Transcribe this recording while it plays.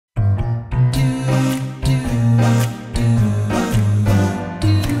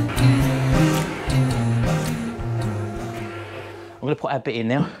going to put our bit in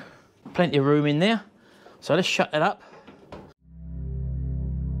now. Plenty of room in there. So let's shut that up.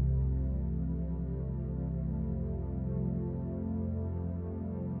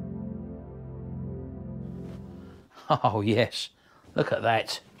 Oh yes, look at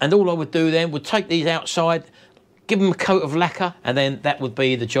that. And all I would do then would take these outside, give them a coat of lacquer, and then that would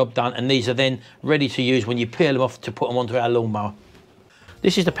be the job done. And these are then ready to use when you peel them off to put them onto our lawnmower.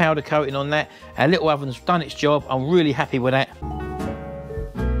 This is the powder coating on that. Our little oven's done its job. I'm really happy with that.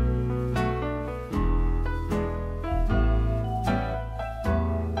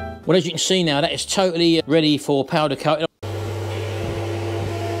 Well, as you can see now, that is totally ready for powder coating.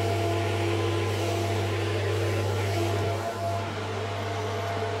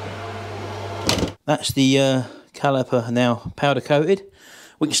 That's the caliper now powder coated.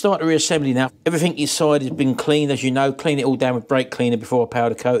 We can start the reassembly now. Everything inside has been cleaned, as you know. Clean it all down with brake cleaner before I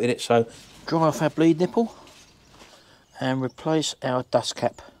powder coated it. So dry off our bleed nipple and replace our dust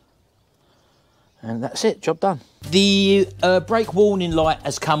cap. And that's it, job done. The brake warning light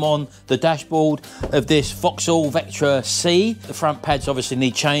has come on the dashboard of this Vauxhall Vectra C. The front pads obviously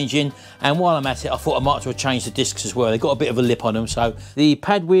need changing, and while I'm at it, I thought I might as well change the discs as well. They've got a bit of a lip on them, so the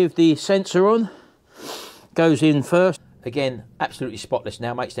pad with the sensor on goes in first. Again, absolutely spotless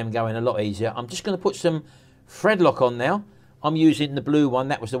now, makes them go in a lot easier. I'm just going to put some thread lock on now. I'm using the blue one,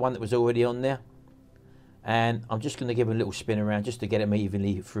 that was the one that was already on there. And I'm just going to give a little spin around just to get them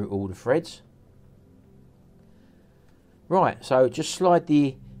evenly through all the threads. Right, so just slide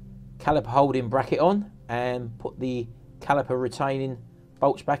the caliper holding bracket on and put the caliper retaining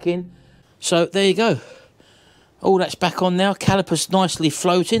bolts back in. So there you go. All that's back on now. Caliper's nicely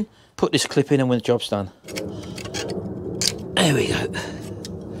floating. Put this clip in and when the job's done. There we go.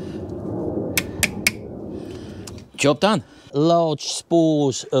 Job done. Large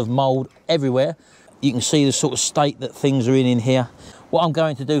spores of mould everywhere. You can see the sort of state that things are in here. What I'm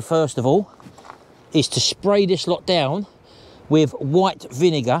going to do first of all is to spray this lot down with white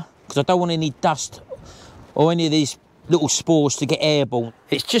vinegar, because I don't want any dust or any of these little spores to get airborne.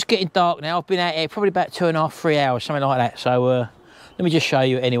 It's just getting dark now. I've been out here probably about 2.5, 3 hours, something like that. So let me just show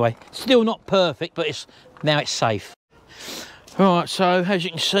you anyway. Still not perfect, but now it's safe. Right, so as you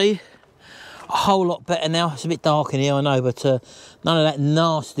can see, a whole lot better now. It's a bit dark in here, I know, but none of that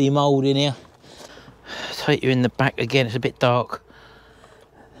nasty mould in here. Take you in the back again, it's a bit dark.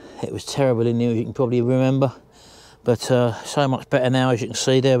 It was terrible in here, as you can probably remember. But so much better now, as you can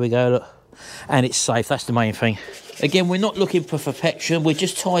see. There we go, look. And it's safe, that's the main thing. Again, we're not looking for perfection, we're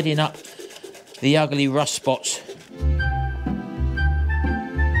just tidying up the ugly rust spots.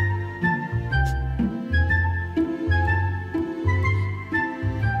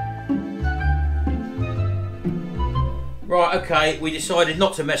 Right, okay, we decided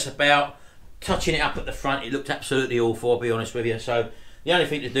not to mess about. Touching it up at the front, it looked absolutely awful, I'll be honest with you. So the only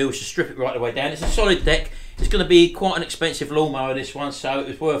thing to do was to strip it right the way down. It's a solid deck. It's going to be quite an expensive lawnmower, this one, so it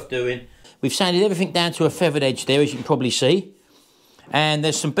was worth doing. We've sanded everything down to a feathered edge there, as you can probably see. And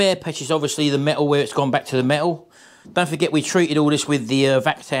there's some bare patches, obviously, the metal where it's gone back to the metal. Don't forget we treated all this with the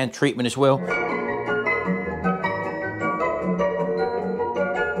Vactan treatment as well.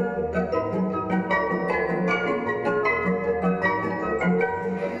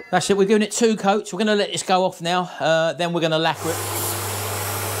 That's it, we're giving it 2 coats. We're going to let this go off now, then we're going to lacquer it.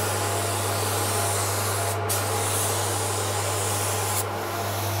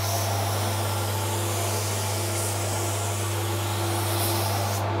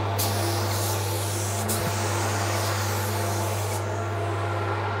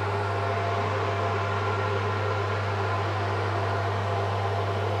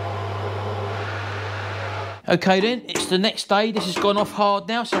 Okay then, it's the next day. This has gone off hard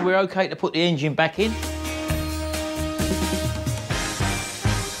now, so we're okay to put the engine back in.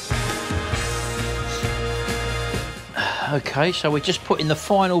 Okay, so we're just putting the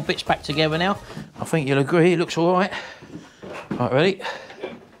final bits back together now. I think you'll agree, it looks all right. Right, ready?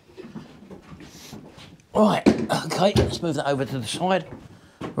 Right, okay, let's move that over to the side.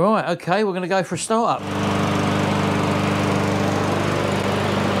 Right, okay, we're gonna go for a start up.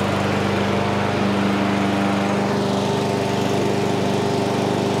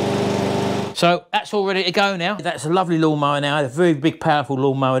 So that's all ready to go now. That's a lovely lawnmower now, a very big, powerful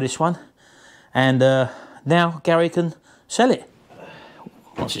lawnmower, this one. And now Gary can sell it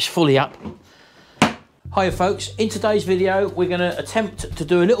once it's fully up. Hiya folks, in today's video, we're gonna attempt to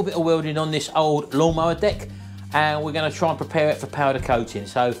do a little bit of welding on this old lawnmower deck, and we're gonna try and prepare it for powder coating.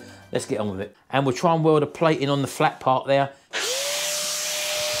 So let's get on with it. And we'll try and weld a plating on the flat part there.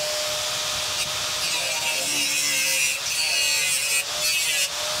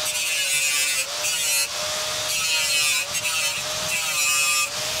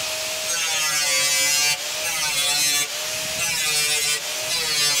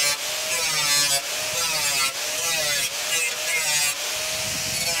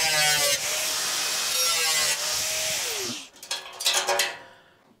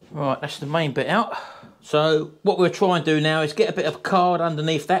 Right, that's the main bit out. So what we'll try and do now is get a bit of card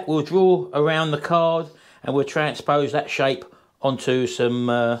underneath that. We'll draw around the card and we'll transpose that shape onto some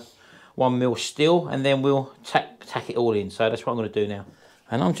 1mm steel, and then we'll tack it all in. So that's what I'm going to do now.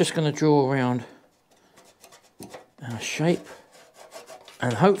 And I'm just going to draw around our shape,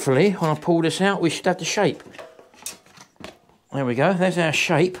 and hopefully when I pull this out we should have the shape. There we go, there's our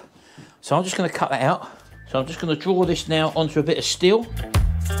shape. So I'm just going to cut that out. So I'm just going to draw this now onto a bit of steel.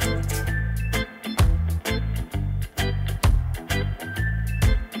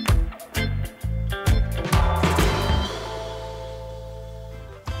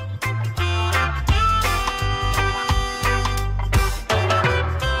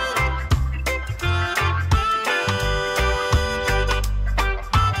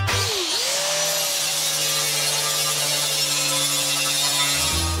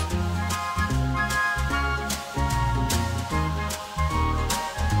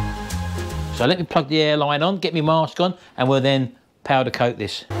 So let me plug the airline on, get my mask on, and we'll then powder coat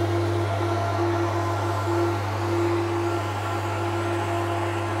this.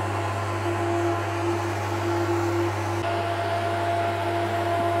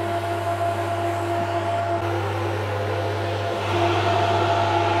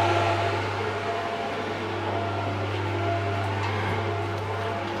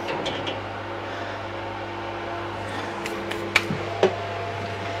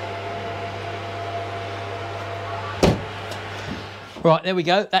 Right, there we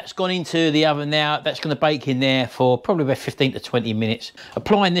go. That's gone into the oven now. That's going to bake in there for probably about 15 to 20 minutes.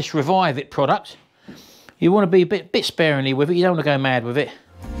 Applying this Revive It product, you want to be a bit sparingly with it. You don't want to go mad with it.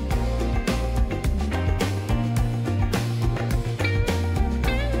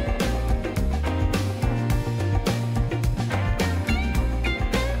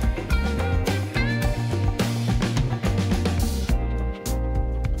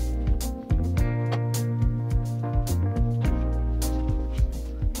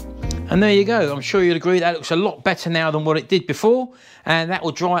 And there you go. I'm sure you'll agree that looks a lot better now than what it did before, and that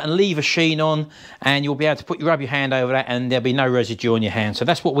will dry and leave a sheen on, and you'll be able to rub your hand over that and there'll be no residue on your hand. So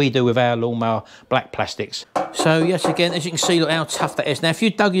that's what we do with our lawnmower black plastics. So yes, again, as you can see, look how tough that is. Now if you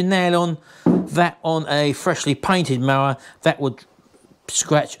dug your nail on that on a freshly painted mower, that would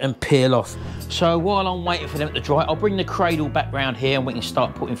scratch and peel off. So while I'm waiting for them to dry, I'll bring the cradle back round here and we can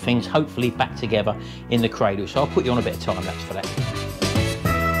start putting things hopefully back together in the cradle. So I'll put you on a bit of time lapse for that.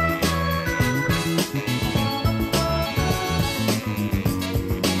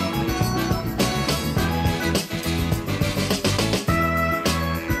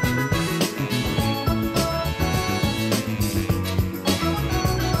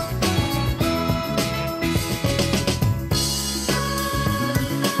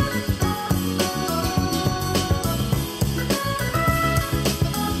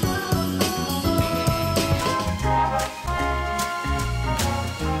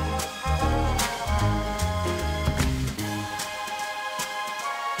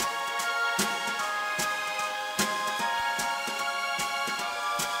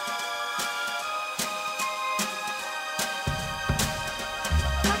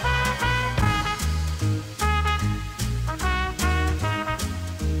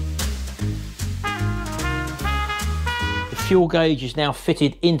 Fuel gauge is now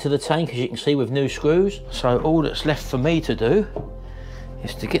fitted into the tank, as you can see, with new screws. So all that's left for me to do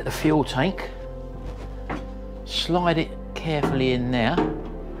is to get the fuel tank, slide it carefully in there.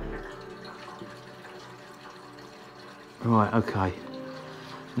 Right, okay.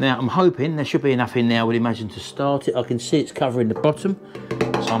 Now I'm hoping there should be enough in there, I would imagine, to start it. I can see it's covering the bottom,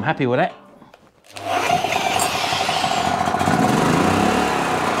 so I'm happy with that.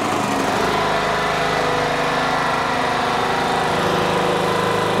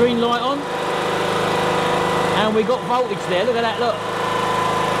 Green light on, and we got voltage there. Look at that, look.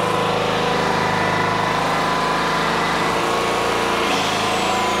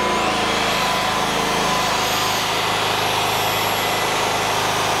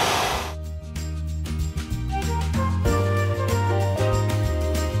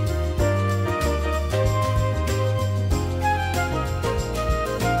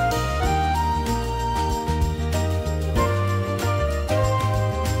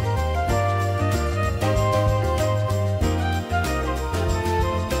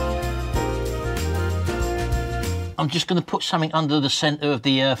 I'm just going to put something under the centre of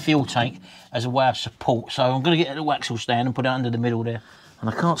the fuel tank as a way of support. So I'm going to get a little axle stand and put it under the middle there. And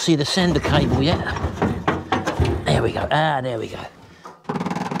I can't see the sender cable yet. There we go. Ah, there we go.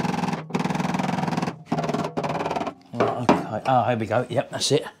 Right, okay. Ah, here we go. Yep,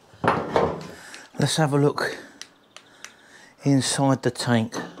 that's it. Let's have a look inside the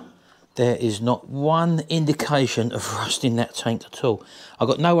tank. There is not one indication of rust in that tank at all. I've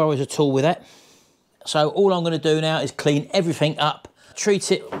got no worries at all with that. So all I'm going to do now is clean everything up,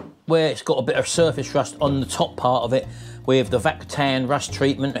 treat it where it's got a bit of surface rust on the top part of it with the Vactan rust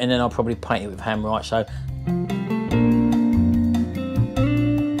treatment, and then I'll probably paint it with Hammerite. So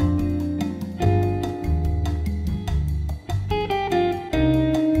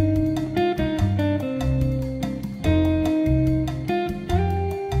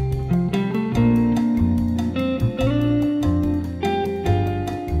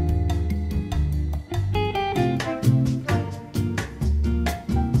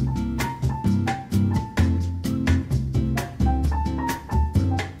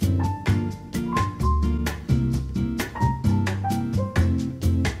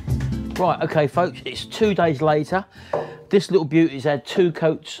right, okay folks, it's 2 days later. This little beauty's had 2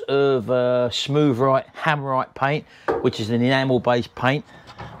 coats of Smooth-Right Hammerite paint, which is an enamel based paint,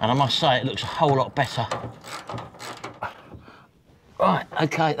 and I must say it looks a whole lot better. Right,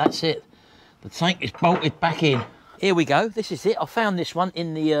 okay, that's it. The tank is bolted back in. Here we go, this is it. I found this one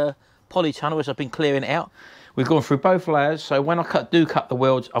in the poly tunnel as I've been clearing it out. We've gone through both layers, so when I do cut the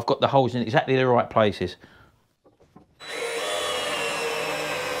welds, I've got the holes in exactly the right places.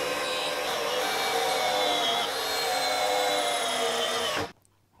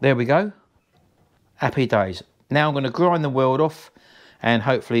 There we go, happy days. Now I'm going to grind the weld off, and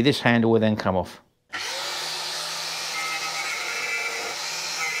hopefully this handle will then come off.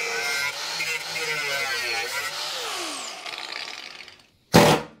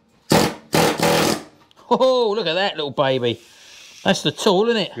 Oh, look at that little baby. That's the tool,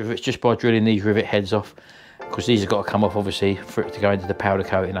 isn't it? It's just by drilling these rivet heads off, because these have got to come off obviously for it to go into the powder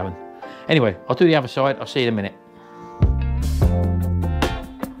coating oven. Anyway, I'll do the other side, I'll see you in a minute.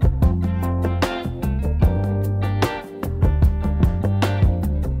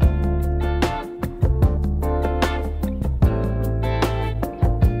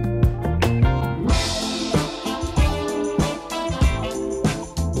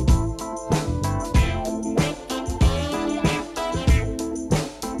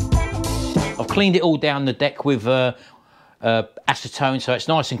 Cleaned it all down the deck with acetone, so it's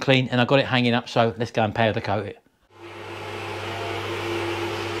nice and clean, and I got it hanging up, so let's go and powder coat it.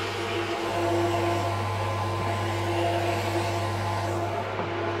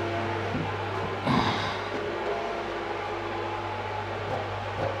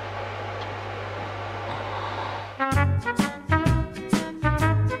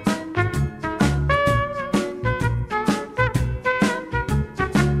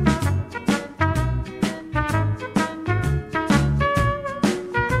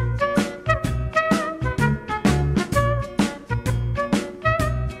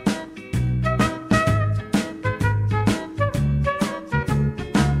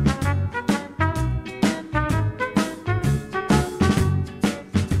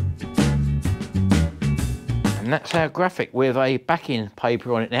 And that's our graphic with a backing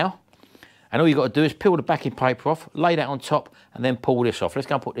paper on it now. And all you've got to do is peel the backing paper off, lay that on top, and then pull this off. Let's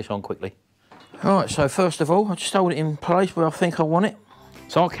go and put this on quickly. All right, so first of all, I'll just hold it in place where I think I want it.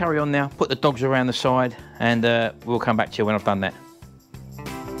 So I'll carry on now, put the dogs around the side, and we'll come back to you when I've done that.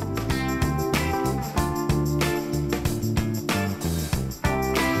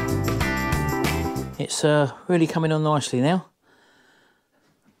 It's really coming on nicely now.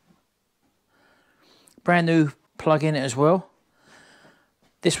 Brand new plug in it as well.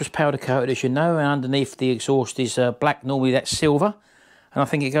 This was powder coated, as you know, and underneath the exhaust is black. Normally that's silver, and I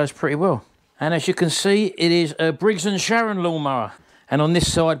think it goes pretty well. And as you can see, it is a Briggs & Sharon lawnmower. And on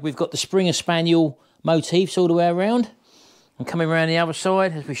this side, we've got the Springer Spaniel motifs all the way around. And coming around the other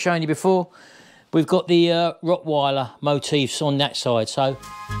side, as we've shown you before, we've got the Rottweiler motifs on that side. So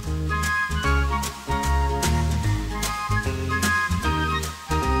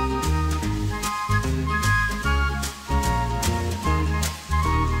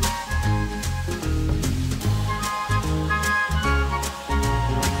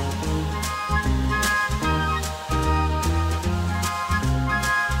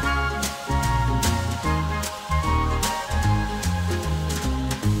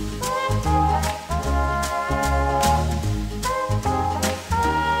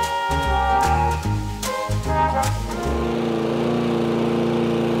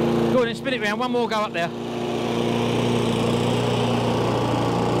spin it round, one more go up there.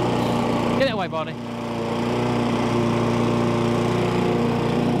 Get it away, Barney.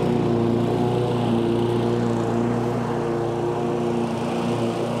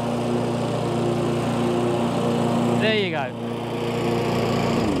 There you go.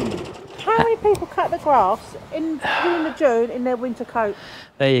 How many people cut the grass in during the June in their winter coat.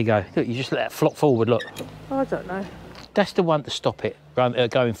 There you go. Look, you just let that flop forward, look. I don't know. That's the one to stop it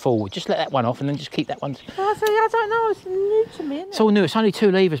going forward. Just let that one off and then just keep that one. I don't know, it's new to me, isn't it? It's all new, it's only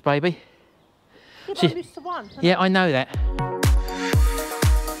 2 levers, baby. Yeah, but I'm used to one. Yeah, I know that.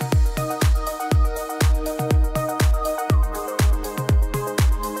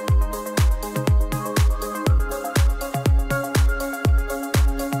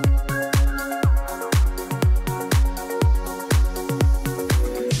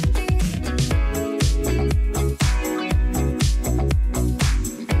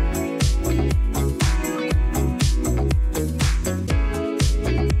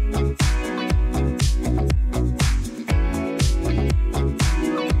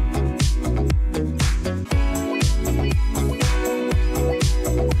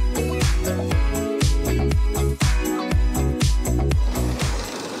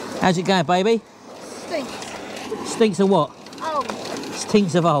 How's it going, baby? Stinks. Stinks of what? Old.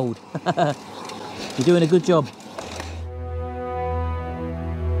 Stinks of old. You're doing a good job.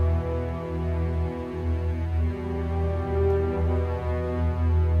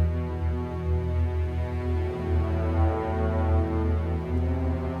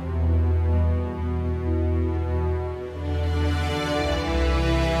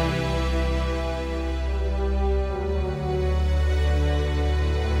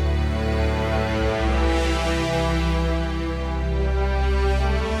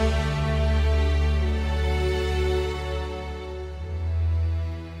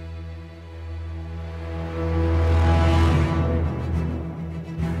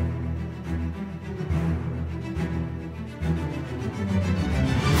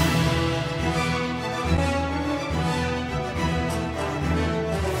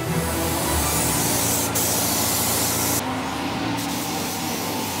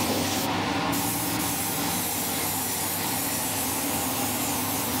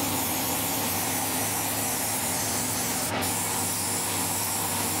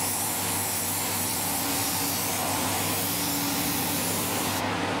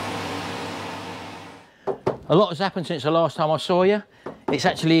 A lot has happened since the last time I saw you. It's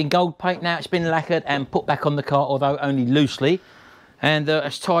actually in gold paint now. It's been lacquered and put back on the car, although only loosely. And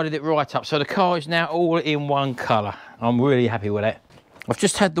it's tidied it right up. So the car is now all in one colour. I'm really happy with that. I've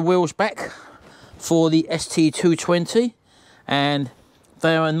just had the wheels back for the ST220. And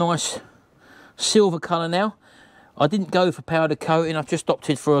they're a nice silver colour now. I didn't go for powder coating. I've just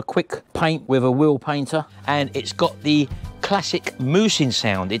opted for a quick paint with a wheel painter. And it's got the classic moosing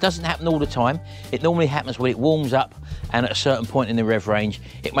sound. It doesn't happen all the time. It normally happens when it warms up and at a certain point in the rev range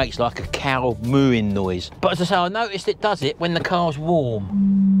it makes like a cow mooing noise. But as I say, I noticed it does it when the car's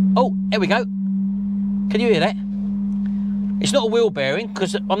warm. Oh, here we go. Can you hear that? It's not a wheel bearing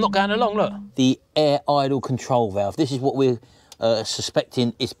because I'm not going along, look. The air idle control valve. This is what we're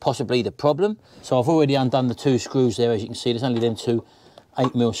suspecting is possibly the problem. So I've already undone the 2 screws there, as you can see. There's only them 2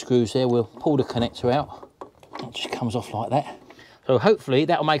 8mm screws there. We'll pull the connector out. It just comes off like that. So hopefully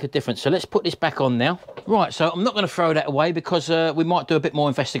that'll make a difference. So let's put this back on now. Right, so I'm not going to throw that away because we might do a bit more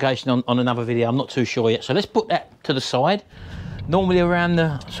investigation on another video. I'm not too sure yet. So let's put that to the side. Normally around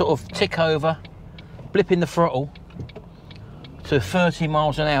the sort of tick over, blipping the throttle to 30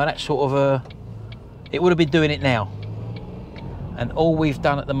 miles an hour. That's sort of it would have been doing it now. And all we've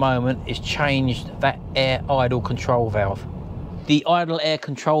done at the moment is changed that air idle control valve. The idle air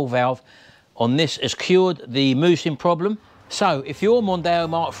control valve on this has cured the moosing problem. So if your Mondeo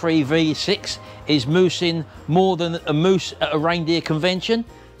Mark III V6 is moosing more than a moose at a reindeer convention,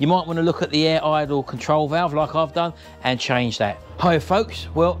 you might want to look at the air idle control valve like I've done and change that. Hi folks,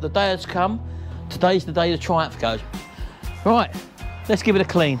 well the day has come. Today's the day the Triumph goes. Right, let's give it a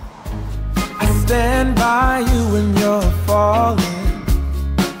clean. I stand by you when you're falling,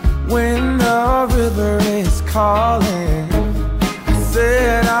 when the river is calling.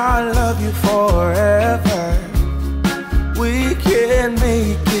 Said I love you forever. We can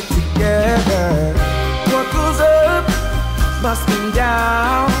make it together. What goes up must come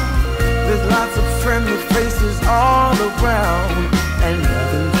down. There's lots of friendly faces all around, and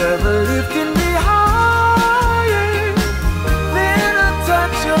nothing's ever lifting me higher than a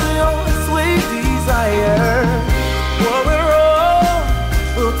touch of your sweet desire. What we're all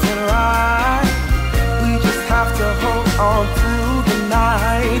built in right. We just have to hold on through the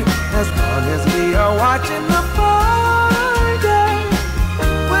night. As long as we are watching the fire,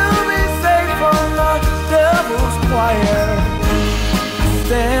 we'll be safe from the devil's choir. I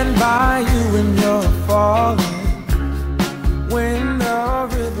stand by you when you're falling, when the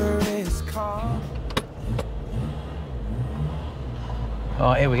river is calm. All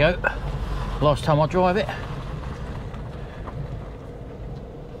right, here we go. Last time I drive it.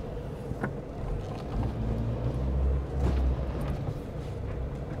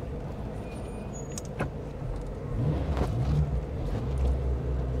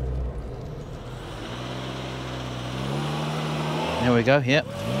 There we go, yep.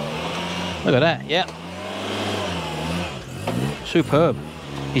 Look at that, yep. Superb.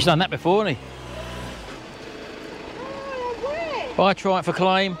 He's done that before, hasn't he? Bye, Triumph for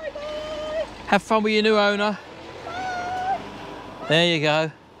Claim. Bye. Have fun with your new owner. Bye. There you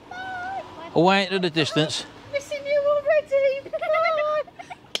go. Bye. Away into the distance. Missing you already. Bye.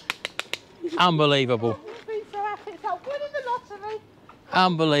 Unbelievable. I've been so happy. It's like winning the lottery.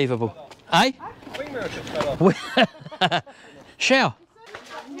 Unbelievable. Eh? Wing mirror just fell off. Shell.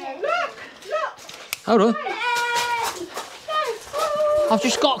 Look. Hold on. I've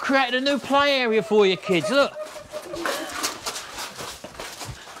just got created a new play area for you kids, look.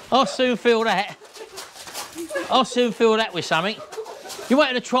 I'll soon fill that. I'll soon fill that with something. You wait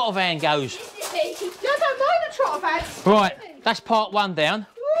till the trotter van goes. I don't mind the trotter vans. Right, that's part one down.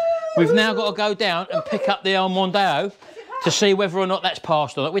 We've now got to go down and pick up the old Mondeo to see whether or not that's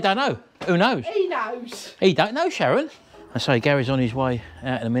passed or not. We don't know. Who knows? He knows. He don't know, Sharon. I say Gary's on his way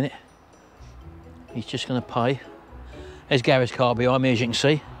out in a minute. He's just going to pay. There's Gary's car behind me, as you can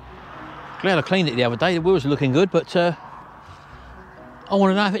see. Glad I cleaned it the other day. The wheels are looking good, but I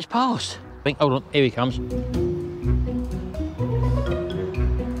want to know if it's passed. Hold on, here he comes.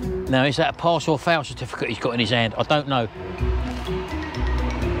 Now, is that a pass or fail certificate he's got in his hand? I don't know.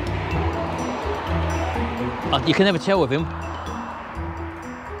 You can never tell with him.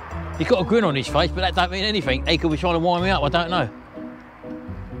 He's got a grin on his face, but that don't mean anything. He could be trying to wind me up, I don't know.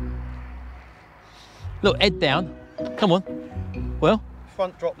 Look, head down. Come on. Well?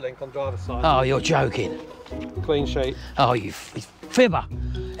 Front drop link on driver's side. Oh, you're joking. Clean sheet. Oh, you fibber.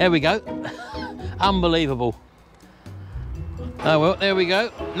 There we go. Unbelievable. Oh, well, there we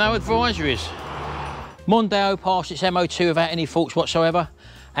go. No advisories. Mondeo passed its MOT without any faults whatsoever.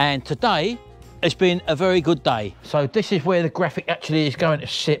 And today has been a very good day. So this is where the graphic actually is going to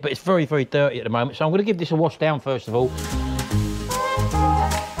sit, but it's very, very dirty at the moment. So I'm going to give this a wash down first of all.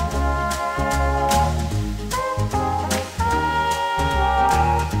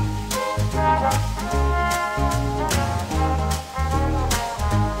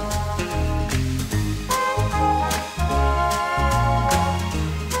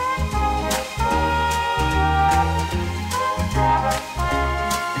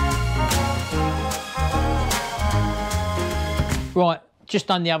 Right, just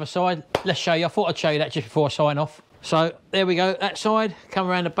done the other side. Let's show you. I thought I'd show you that just before I sign off. So there we go, that side, come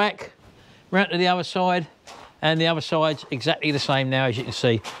around the back, round to the other side, and the other side's exactly the same now, as you can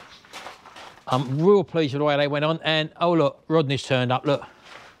see. I'm real pleased with the way they went on, and oh look, Rodney's turned up, look.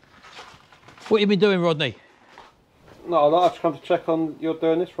 What you been doing, Rodney? No, I've just come to check on you're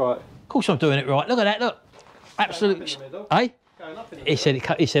doing this right. Of course I'm doing it right, look at that, look. Absolutely. Eh? He said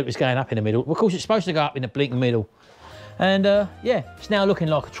it was going up in the middle. Well, of course it's supposed to go up in the blinking middle. And yeah, it's now looking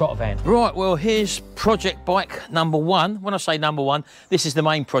like a trotter van. Right, well, here's project bike number one. When I say number one, this is the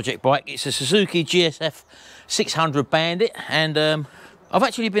main project bike. It's a Suzuki GSF 600 Bandit, and I've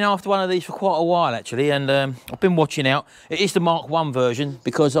actually been after one of these for quite a while, actually, and I've been watching out. It is the Mark 1 version,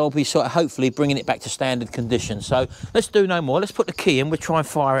 because I'll be sort of hopefully bringing it back to standard condition. So let's do no more. Let's put the key in. We'll try and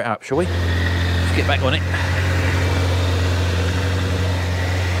fire it up, shall we? Let's get back on it.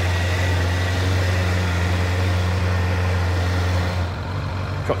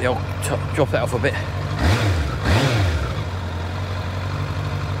 Drop the old top, drop that off a bit.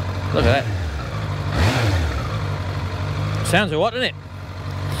 Look at that. Sounds alright, doesn't it?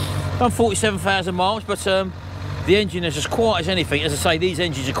 Done 47,000 miles, but the engine is as quiet as anything. As I say, these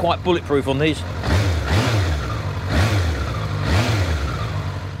engines are quite bulletproof on these.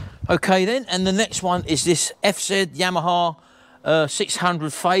 Okay then, and the next one is this FZ Yamaha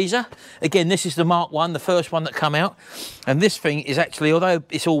 600 phaser. Again, this is the Mark 1, the first one that come out, and this thing is actually, although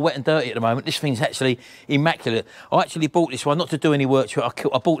it's all wet and dirty at the moment, this thing's actually immaculate. I actually bought this one not to do any work to it.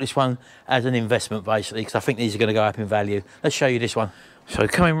 I bought this one as an investment, basically, because I think these are going to go up in value. Let's show you this one. So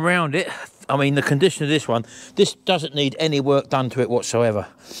coming round it, I mean, the condition of this one, this doesn't need any work done to it whatsoever.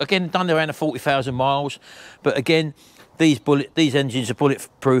 Again, done around the 40,000 miles, but again, these engines are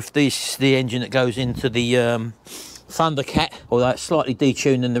bulletproof. This is the engine that goes into the Thundercat, although it's slightly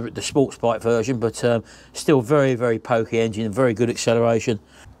detuned in the sports bike version, but still very, very pokey engine and very good acceleration.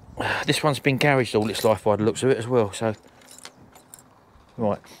 This one's been garaged all its life by the looks of it as well, so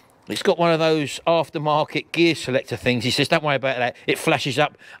right. It's got one of those aftermarket gear selector things. He says, don't worry about that. It flashes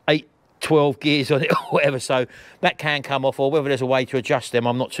up 8 12 gears on it or whatever, so that can come off, or whether there's a way to adjust them,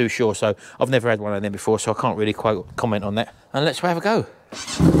 I'm not too sure. So I've never had one of them before, so I can't really comment on that. And let's have a go.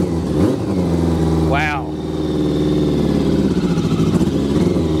 Wow.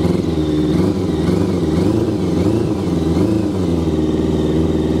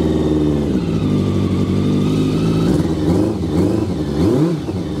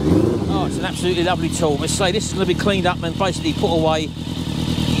 Oh, it's an absolutely lovely tool. Let's say this is going to be cleaned up and basically put away.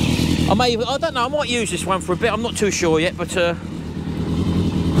 I don't know, I might use this one for a bit, I'm not too sure yet, but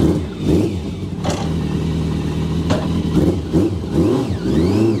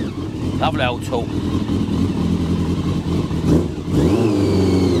lovely old tool.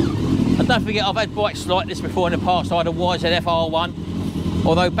 And don't forget, I've had bikes like this before in the past. I had a YZF R1,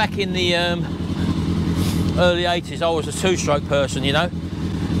 although back in the early 80s I was a two-stroke person, you know,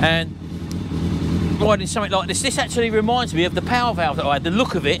 and riding something like this actually reminds me of the power valve that I had. The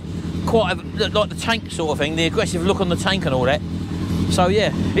look of it, quite like the tank sort of thing, the aggressive look on the tank and all that. So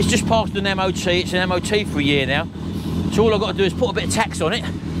yeah, it's just passed an MOT. It's an MOT for a year now, so all I've got to do is put a bit of tax on it,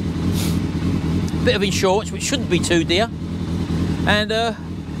 a bit of insurance, which shouldn't be too dear, and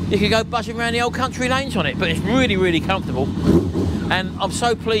you can go buzzing around the old country lanes on it. But it's really, really comfortable, and I'm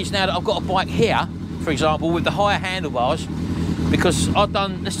so pleased now that I've got a bike here, for example, with the higher handlebars, because I've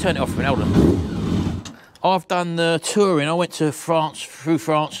done, let's turn it off for a minute, hold on. I've done the touring. I went to France, through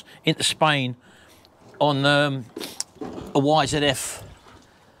France, into Spain on a YZF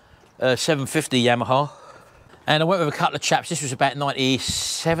 750 Yamaha. And I went with a couple of chaps. This was about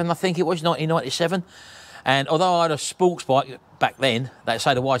 97, I think it was, 1997. And although I had a sports bike back then, they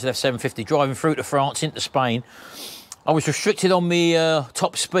say the YZF 750, driving through to France, into Spain, I was restricted on the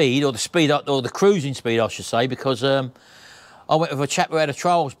top speed, or the speed up, or the cruising speed, I should say, because I went with a chap who had a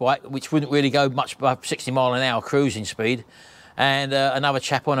trials bike, which wouldn't really go much above 60 mile an hour cruising speed, and another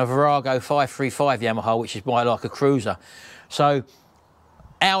chap on a Virago 535 Yamaha, which is by like a cruiser. So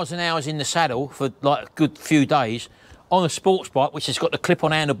hours and hours in the saddle for like a good few days on a sports bike, which has got the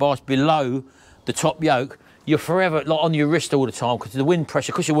clip-on handlebars below the top yoke. You're forever like on your wrist all the time because of the wind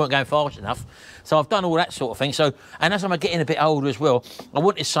pressure, because you weren't going fast enough. So I've done all that sort of thing. So, and as I'm getting a bit older as well, I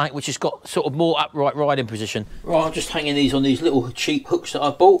wanted something which has got sort of more upright riding position. Right, I'm just hanging these on these little cheap hooks that I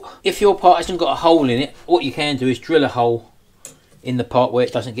bought. If your part hasn't got a hole in it, what you can do is drill a hole in the part where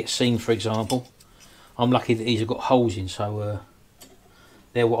it doesn't get seen, for example. I'm lucky that these have got holes in, so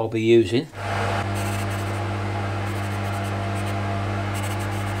they're what I'll be using.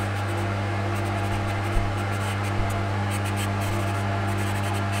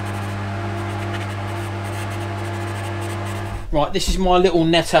 Right, this is my little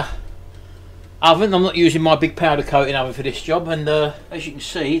Netta oven. I'm not using my big powder coating oven for this job, and as you can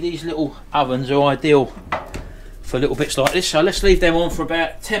see, these little ovens are ideal for little bits like this. So let's leave them on for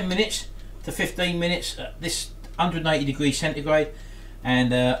about 10 minutes to 15 minutes at this 180 degrees centigrade, and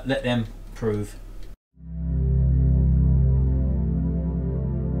let them prove.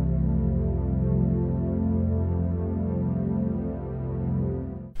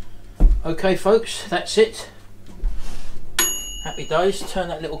 Okay folks, that's it. Happy days. Turn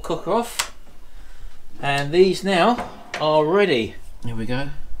that little cooker off, and these now are ready. There we go.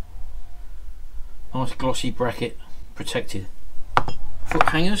 Nice glossy bracket protected foot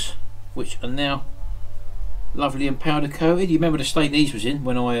hangers, which are now lovely and powder coated. You remember the state these was in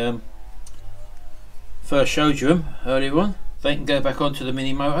when I first showed you them earlier on. They can go back onto the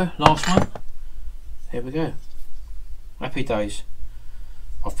Mini Moto, last one. There we go. Happy days.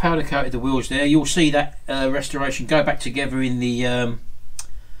 I've powder coated the wheels there. You'll see that restoration go back together in the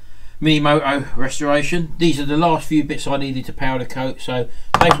Mini Moto restoration. These are the last few bits I needed to powder coat, so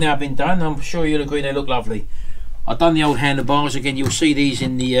they've now been done. I'm sure you'll agree they look lovely. I've done the old handlebars again. You'll see these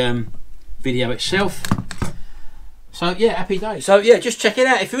in the video itself. So yeah, happy days. So yeah, just check it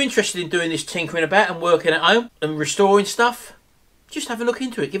out. If you're interested in doing this tinkering about and working at home and restoring stuff, just have a look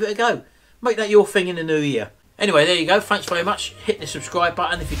into it. Give it a go. Make that your thing in the new year. Anyway, there you go. Thanks very much. Hit the subscribe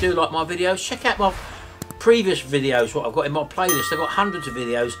button if you do like my videos. Check out my previous videos, what I've got in my playlist. I've got hundreds of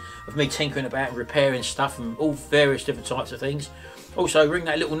videos of me tinkering about and repairing stuff and all various different types of things. Also, ring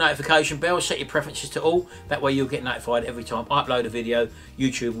that little notification bell, set your preferences to all. That way you'll get notified every time I upload a video.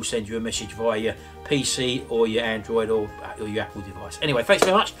 YouTube will send you a message via your PC or your Android or your Apple device. Anyway, thanks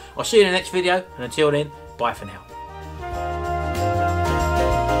very much. I'll see you in the next video, and until then, bye for now.